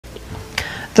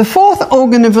The fourth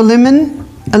organ of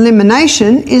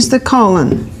elimination is the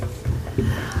colon.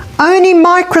 Only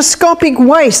microscopic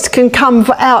waste can come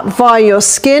out via your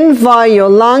skin, via your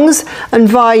lungs, and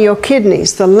via your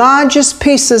kidneys. The largest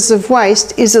pieces of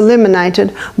waste is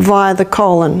eliminated via the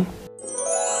colon.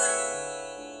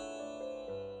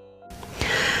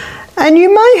 And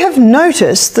you may have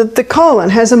noticed that the colon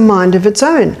has a mind of its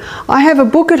own. I have a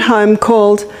book at home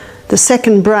called The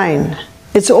Second Brain.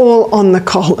 It's all on the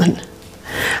colon.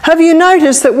 Have you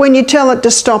noticed that when you tell it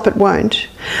to stop, it won't?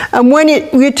 And when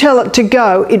you tell it to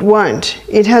go, it won't.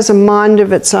 It has a mind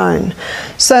of its own.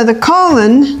 So the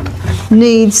colon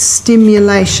needs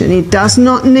stimulation. It does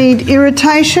not need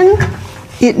irritation.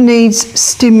 It needs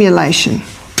stimulation.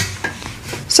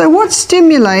 So what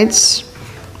stimulates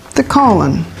the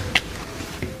colon?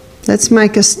 Let's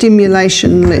make a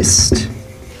stimulation list.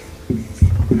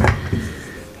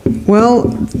 Well,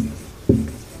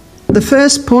 the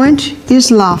first point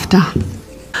is laughter.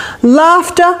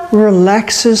 Laughter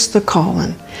relaxes the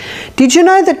colon. Did you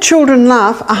know that children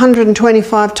laugh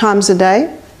 125 times a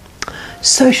day?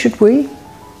 So should we.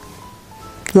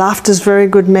 Laughter is very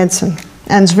good medicine,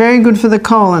 and it's very good for the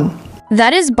colon.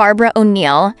 That is Barbara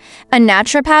O'Neill, a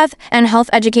naturopath and health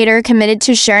educator committed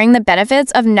to sharing the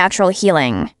benefits of natural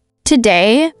healing.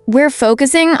 Today, we're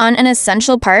focusing on an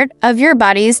essential part of your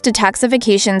body's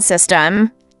detoxification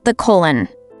system, the colon.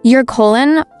 Your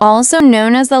colon, also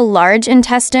known as the large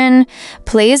intestine,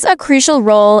 plays a crucial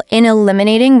role in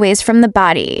eliminating waste from the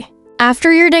body.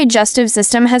 After your digestive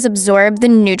system has absorbed the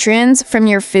nutrients from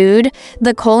your food,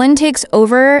 the colon takes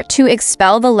over to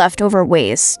expel the leftover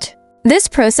waste. This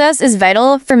process is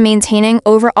vital for maintaining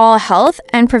overall health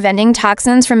and preventing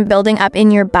toxins from building up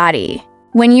in your body.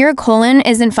 When your colon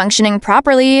isn't functioning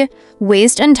properly,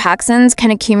 waste and toxins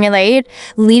can accumulate,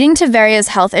 leading to various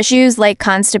health issues like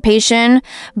constipation,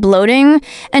 bloating,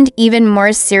 and even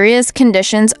more serious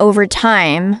conditions over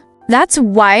time. That's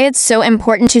why it's so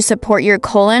important to support your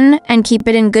colon and keep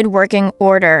it in good working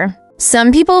order.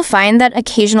 Some people find that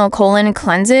occasional colon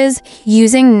cleanses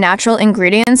using natural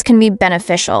ingredients can be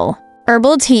beneficial.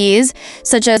 Herbal teas,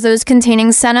 such as those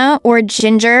containing senna or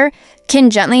ginger, can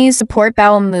gently support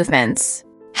bowel movements.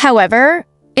 However,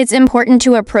 it's important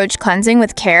to approach cleansing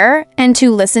with care and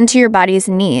to listen to your body's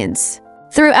needs.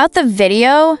 Throughout the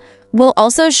video, we'll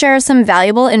also share some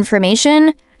valuable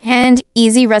information and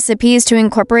easy recipes to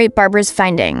incorporate Barbara's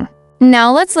finding.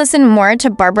 Now let's listen more to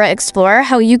Barbara explore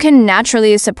how you can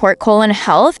naturally support colon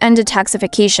health and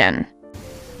detoxification.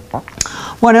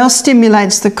 What else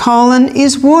stimulates the colon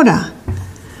is water.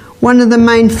 One of the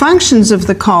main functions of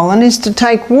the colon is to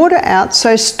take water out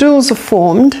so stools are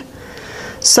formed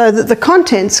so that the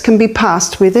contents can be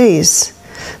passed with ease.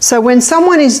 So when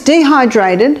someone is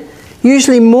dehydrated,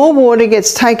 usually more water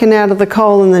gets taken out of the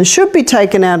colon than should be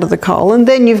taken out of the colon.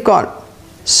 Then you've got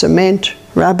cement,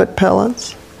 rabbit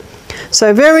pellets.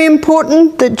 So very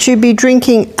important that you be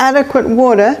drinking adequate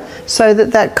water so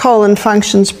that that colon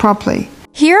functions properly.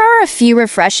 Here are a few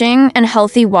refreshing and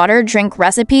healthy water drink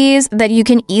recipes that you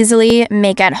can easily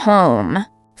make at home.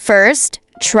 First,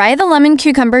 try the lemon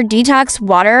cucumber detox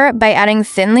water by adding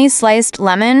thinly sliced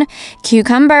lemon,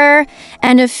 cucumber,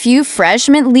 and a few fresh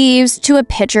mint leaves to a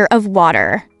pitcher of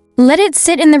water. Let it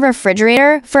sit in the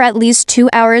refrigerator for at least 2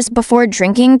 hours before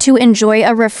drinking to enjoy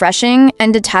a refreshing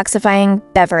and detoxifying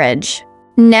beverage.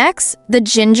 Next, the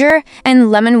ginger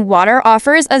and lemon water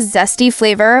offers a zesty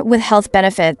flavor with health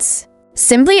benefits.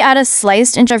 Simply add a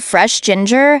sliced inch of fresh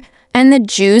ginger and the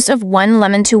juice of 1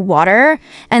 lemon to water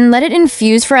and let it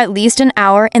infuse for at least an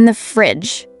hour in the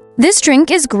fridge. This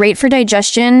drink is great for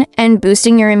digestion and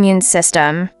boosting your immune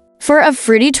system. For a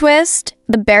fruity twist,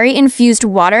 the berry-infused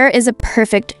water is a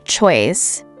perfect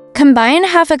choice. Combine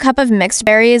half a cup of mixed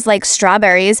berries like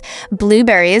strawberries,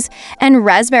 blueberries, and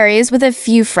raspberries with a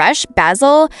few fresh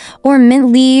basil or mint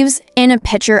leaves in a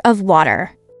pitcher of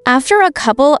water. After a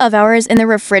couple of hours in the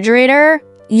refrigerator,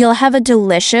 you'll have a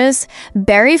delicious,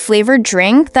 berry-flavored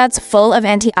drink that's full of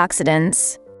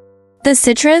antioxidants. The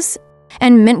citrus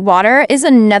and mint water is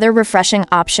another refreshing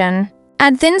option.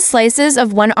 Add thin slices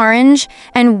of 1 orange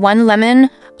and 1 lemon,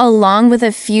 along with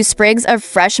a few sprigs of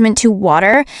fresh mint to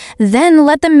water, then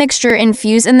let the mixture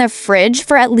infuse in the fridge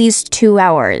for at least 2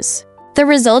 hours. The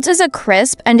result is a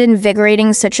crisp and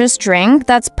invigorating citrus drink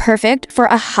that's perfect for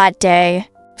a hot day.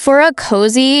 For a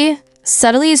cozy,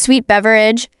 subtly sweet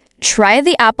beverage, try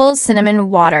the apple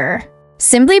cinnamon water.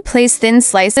 Simply place thin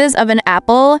slices of an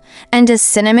apple and a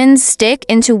cinnamon stick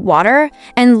into water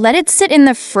and let it sit in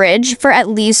the fridge for at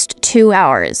least 2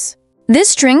 hours.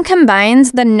 This drink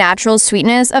combines the natural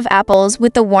sweetness of apples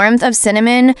with the warmth of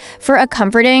cinnamon for a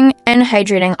comforting and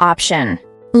hydrating option.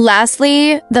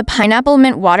 Lastly, the pineapple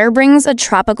mint water brings a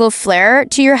tropical flair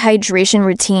to your hydration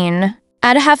routine.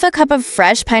 Add half a cup of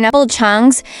fresh pineapple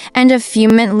chunks and a few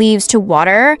mint leaves to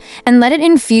water and let it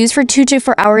infuse for 2 to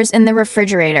 4 hours in the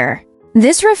refrigerator.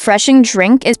 This refreshing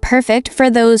drink is perfect for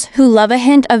those who love a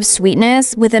hint of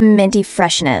sweetness with a minty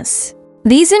freshness.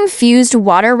 These infused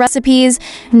water recipes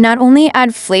not only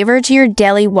add flavor to your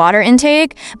daily water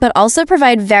intake, but also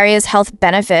provide various health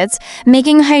benefits,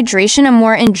 making hydration a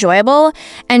more enjoyable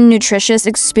and nutritious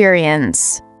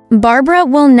experience. Barbara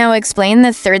will now explain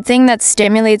the third thing that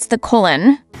stimulates the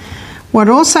colon. What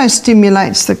also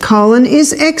stimulates the colon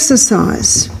is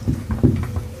exercise.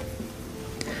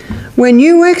 When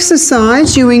you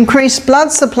exercise, you increase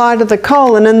blood supply to the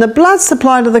colon, and the blood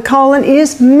supply to the colon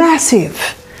is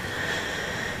massive.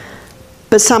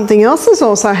 But something else is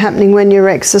also happening when you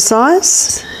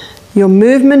exercise. Your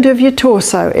movement of your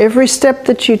torso. Every step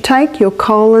that you take, your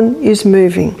colon is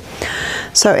moving.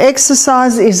 So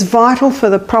exercise is vital for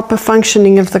the proper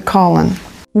functioning of the colon.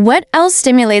 What else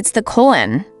stimulates the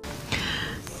colon?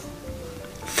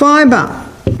 Fibre.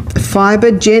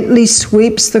 Fibre gently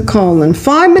sweeps the colon.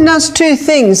 Fibre does two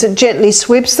things. It gently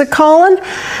sweeps the colon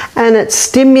and it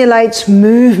stimulates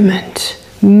movement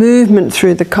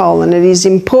through the colon. It is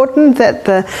important that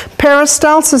the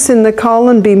peristalsis in the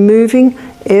colon be moving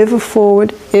ever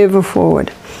forward, ever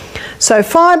forward. So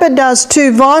fibre does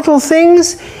two vital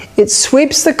things. It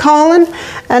sweeps the colon,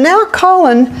 and our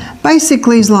colon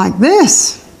basically is like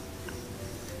this.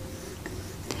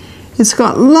 It's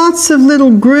got lots of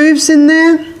little grooves in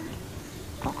there.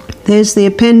 There's the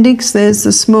appendix, there's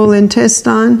the small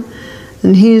intestine,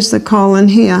 and here's the colon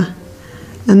here.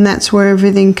 And that's where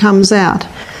everything comes out.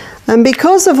 And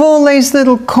because of all these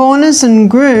little corners and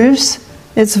grooves,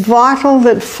 it's vital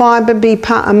that fibre be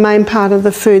a main part of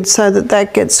the food so that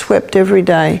that gets swept every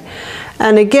day.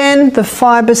 And again, the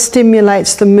fibre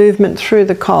stimulates the movement through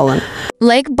the colon.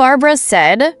 Like Barbara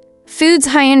said, foods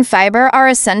high in fiber are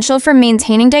essential for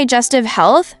maintaining digestive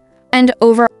health and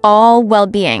overall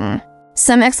well-being.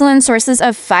 Some excellent sources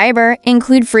of fiber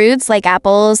include fruits like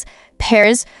apples,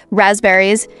 pears,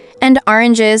 raspberries, and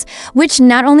oranges, which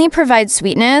not only provide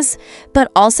sweetness,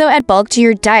 but also add bulk to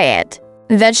your diet.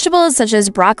 Vegetables such as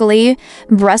broccoli,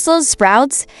 Brussels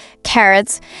sprouts,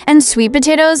 carrots, and sweet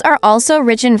potatoes are also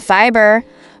rich in fiber,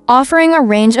 offering a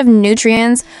range of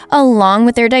nutrients along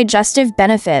with their digestive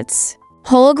benefits.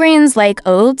 Whole grains like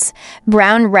oats,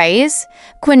 brown rice,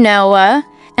 quinoa,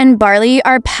 and barley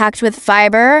are packed with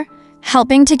fiber,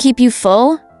 helping to keep you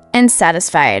full and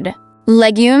satisfied.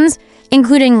 Legumes,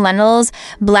 including lentils,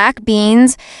 black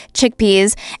beans,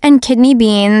 chickpeas, and kidney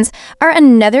beans, are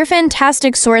another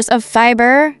fantastic source of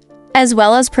fiber, as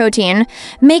well as protein,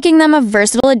 making them a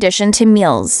versatile addition to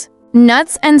meals.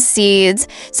 Nuts and seeds,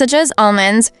 such as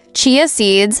almonds, chia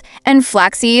seeds, and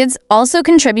flax seeds, also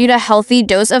contribute a healthy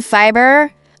dose of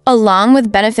fiber, along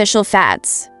with beneficial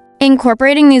fats.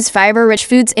 Incorporating these fiber-rich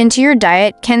foods into your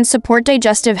diet can support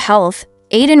digestive health,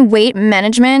 aid in weight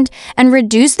management, and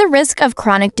reduce the risk of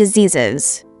chronic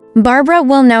diseases. Barbara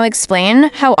will now explain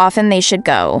how often they should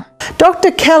go.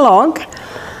 Dr. Kellogg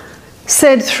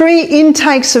said 3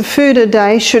 intakes of food a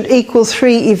day should equal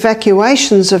 3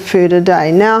 evacuations of food a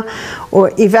day. Now,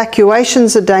 or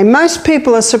evacuations a day. Most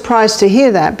people are surprised to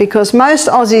hear that because most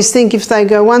Aussies think if they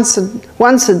go once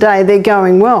a day, they're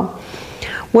going well.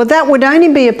 Well, that would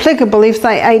only be applicable if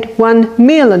they ate 1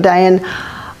 meal a day, and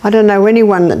I don't know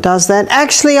anyone that does that.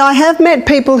 Actually, I have met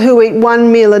people who eat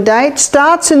 1 meal a day. It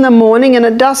starts in the morning and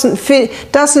it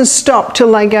doesn't stop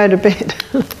till they go to bed.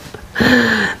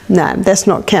 No, that's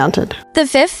not counted. The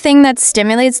fifth thing that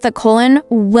stimulates the colon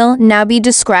will now be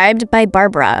described by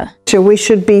Barbara. So we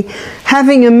should be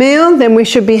having a meal, then we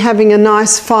should be having a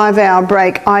nice 5-hour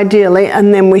break ideally,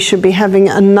 and then we should be having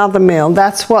another meal.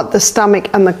 That's what the stomach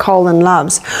and the colon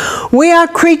loves. We are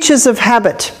creatures of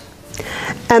habit,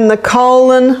 and the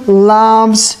colon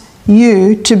loves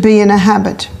you to be in a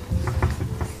habit.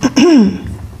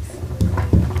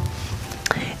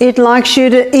 It likes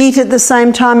you to eat at the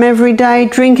same time every day,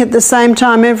 drink at the same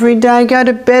time every day, go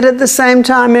to bed at the same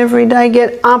time every day,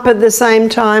 get up at the same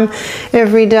time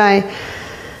every day.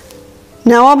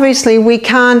 Now obviously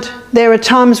there are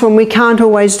times when we can't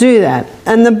always do that,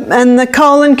 and the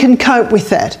colon can cope with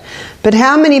that. But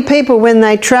how many people when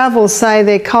they travel say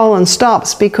their colon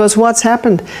stops because what's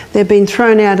happened? They've been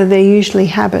thrown out of their usual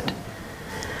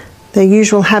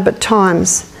habit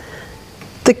times.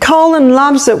 The colon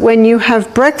loves it when you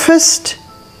have breakfast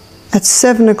at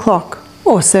 7 o'clock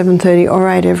or 7:30 or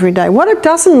 8 every day. What it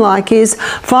doesn't like is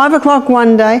 5 o'clock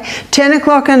one day, 10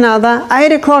 o'clock another,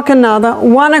 8 o'clock another,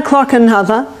 1 o'clock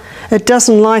another. It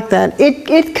doesn't like that.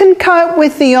 It can cope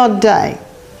with the odd day.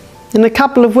 In a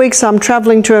couple of weeks I'm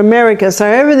traveling to America, so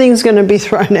everything's going to be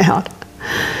thrown out.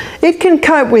 It can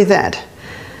cope with that.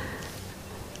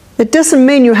 It doesn't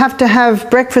mean you have to have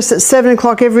breakfast at 7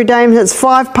 o'clock every day, and it's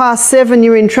 5 past 7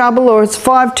 you're in trouble, or it's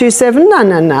 5 to 7. No,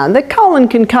 no, no. The colon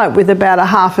can cope with about a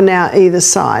half an hour either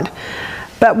side.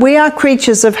 But we are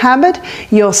creatures of habit.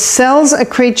 Your cell's a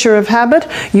creature of habit.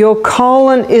 Your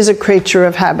colon is a creature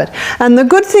of habit. And the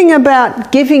good thing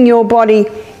about giving your body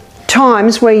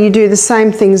times where you do the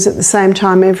same things at the same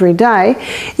time every day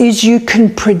is you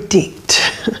can predict.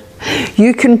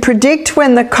 You can predict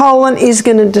when the colon is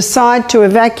going to decide to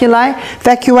evacuate,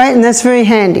 and that's very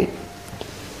handy.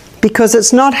 Because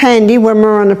it's not handy when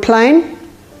we're on a plane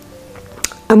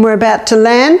and we're about to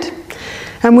land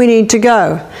and we need to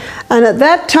go. And at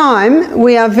that time,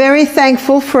 we are very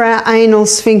thankful for our anal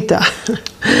sphincter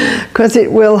because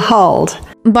it will hold.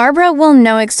 Barbara will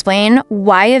now explain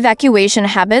why evacuation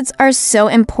habits are so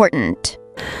important.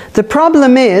 The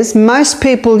problem is most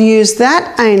people use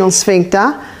that anal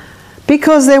sphincter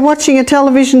because they're watching a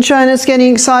television show and it's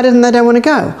getting excited and they don't want to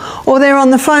go. Or they're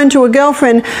on the phone to a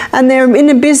girlfriend and they're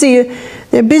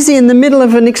busy in the middle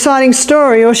of an exciting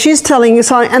story, or she's telling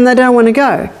exciting and they don't want to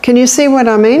go. Can you see what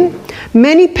I mean?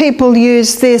 Many people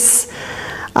use this,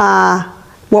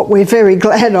 what we're very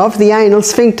glad of, the anal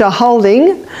sphincter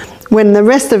holding, when the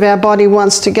rest of our body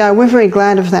wants to go. We're very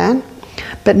glad of that.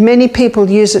 But many people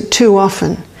use it too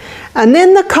often. And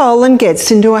then the colon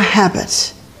gets into a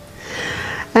habit.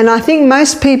 And I think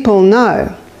most people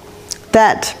know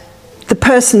that the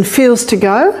person feels to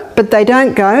go, but they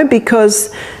don't go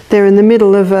because they're in the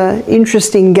middle of an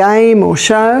interesting game or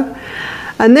show.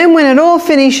 And then when it all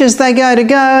finishes, they go to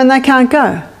go and they can't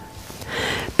go.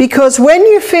 Because when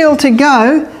you feel to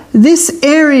go, this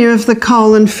area of the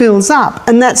colon fills up,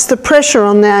 and that's the pressure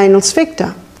on the anal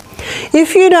sphincter.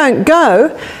 If you don't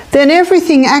go, then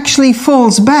everything actually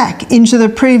falls back into the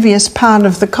previous part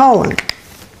of the colon.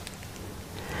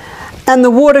 And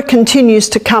the water continues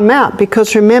to come out,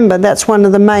 because remember, that's one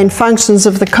of the main functions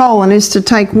of the colon, is to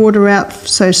take water out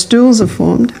so stools are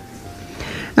formed.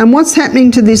 And what's happening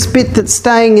to this bit that's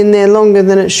staying in there longer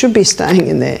than it should be staying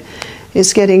in there?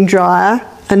 It's getting drier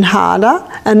and harder,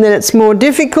 and then it's more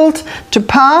difficult to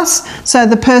pass. So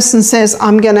the person says,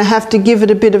 I'm going to have to give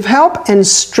it a bit of help and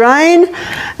strain,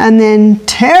 and then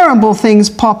terrible things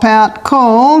pop out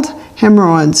called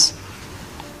hemorrhoids.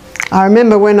 I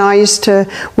remember when I used to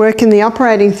work in the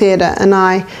operating theatre and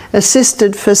I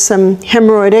assisted for some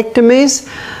hemorrhoidectomies.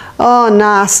 Oh,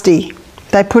 nasty.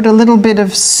 They put a little bit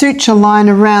of suture line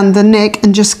around the neck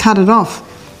and just cut it off.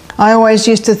 I always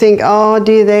used to think, oh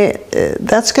dear,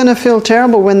 that's going to feel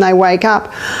terrible when they wake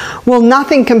up. Well,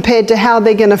 nothing compared to how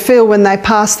they're going to feel when they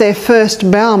pass their first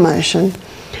bowel motion.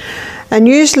 And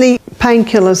usually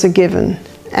painkillers are given.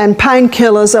 And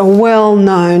painkillers are well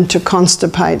known to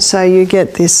constipate, so you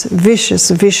get this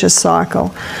vicious, vicious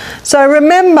cycle. So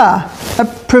remember,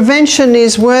 prevention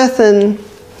is worth an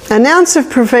ounce of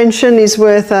prevention is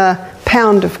worth a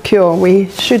pound of cure. We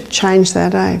should change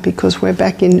that, because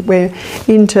we're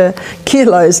into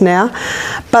kilos now.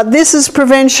 But this is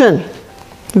prevention.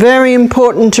 Very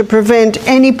important to prevent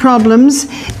any problems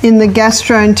in the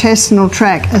gastrointestinal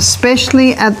tract,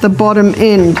 especially at the bottom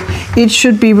end. It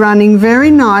should be running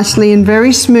very nicely and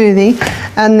very smoothly,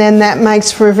 and then that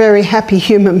makes for a very happy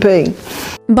human being.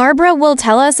 Barbara will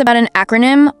tell us about an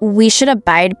acronym we should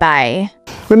abide by.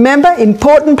 Remember,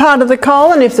 important part of the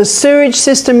colon, if the sewage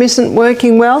system isn't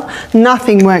working well,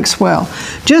 nothing works well.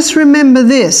 Just remember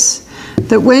this,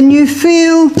 that when you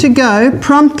feel to go,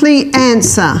 promptly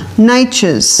answer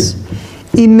nature's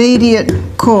immediate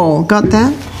call. Got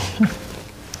that?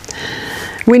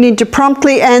 We need to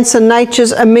promptly answer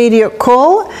nature's immediate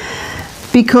call,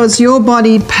 because your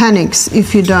body panics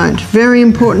if you don't. Very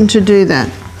important to do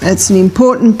that. It's an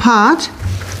important part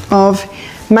of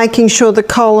making sure the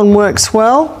colon works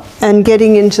well and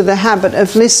getting into the habit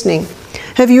of listening.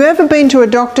 Have you ever been to a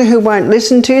doctor who won't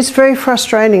listen to you? It's very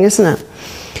frustrating, isn't it?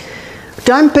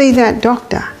 Don't be that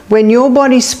doctor. When your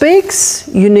body speaks,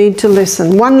 you need to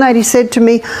listen. One lady said to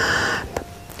me,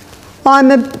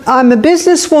 I'm a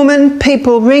businesswoman,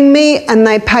 people ring me and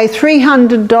they pay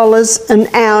 $300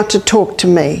 an hour to talk to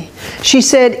me. She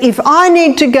said, if I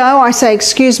need to go, I say,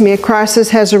 excuse me, a crisis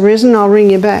has arisen, I'll ring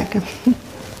you back.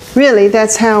 Really,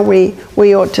 that's how we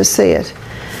ought to see it.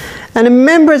 And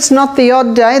remember, it's not the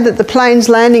odd day that the plane's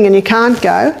landing and you can't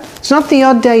go. It's not the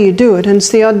odd day you do it, and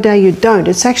it's the odd day you don't.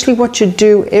 It's actually what you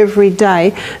do every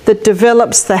day that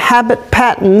develops the habit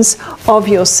patterns of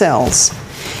your cells.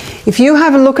 If you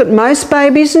have a look at most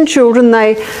babies and children,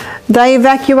 they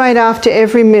evacuate after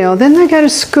every meal. Then they go to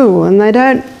school and they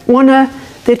don't want to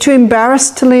They're too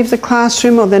embarrassed to leave the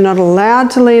classroom, or they're not allowed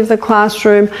to leave the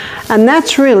classroom, and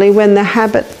that's really when the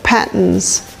habit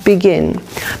patterns begin.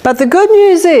 But the good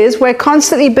news is we're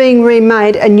constantly being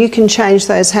remade, and you can change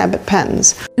those habit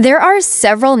patterns. There are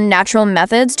several natural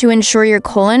methods to ensure your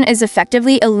colon is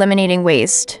effectively eliminating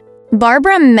waste.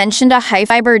 Barbara mentioned a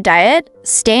high-fiber diet,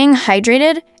 staying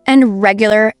hydrated, and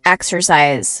regular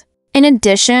exercise. In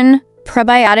addition,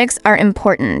 probiotics are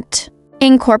important.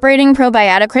 Incorporating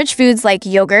probiotic-rich foods like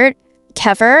yogurt,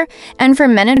 kefir, and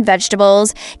fermented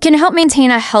vegetables can help maintain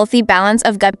a healthy balance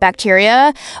of gut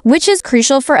bacteria, which is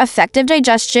crucial for effective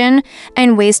digestion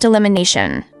and waste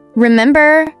elimination.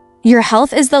 Remember, your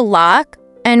health is the lock,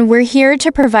 and we're here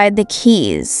to provide the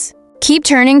keys. Keep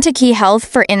turning to Key Health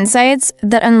for insights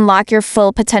that unlock your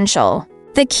full potential.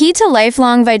 The key to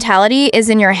lifelong vitality is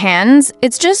in your hands.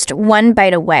 It's just one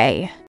bite away.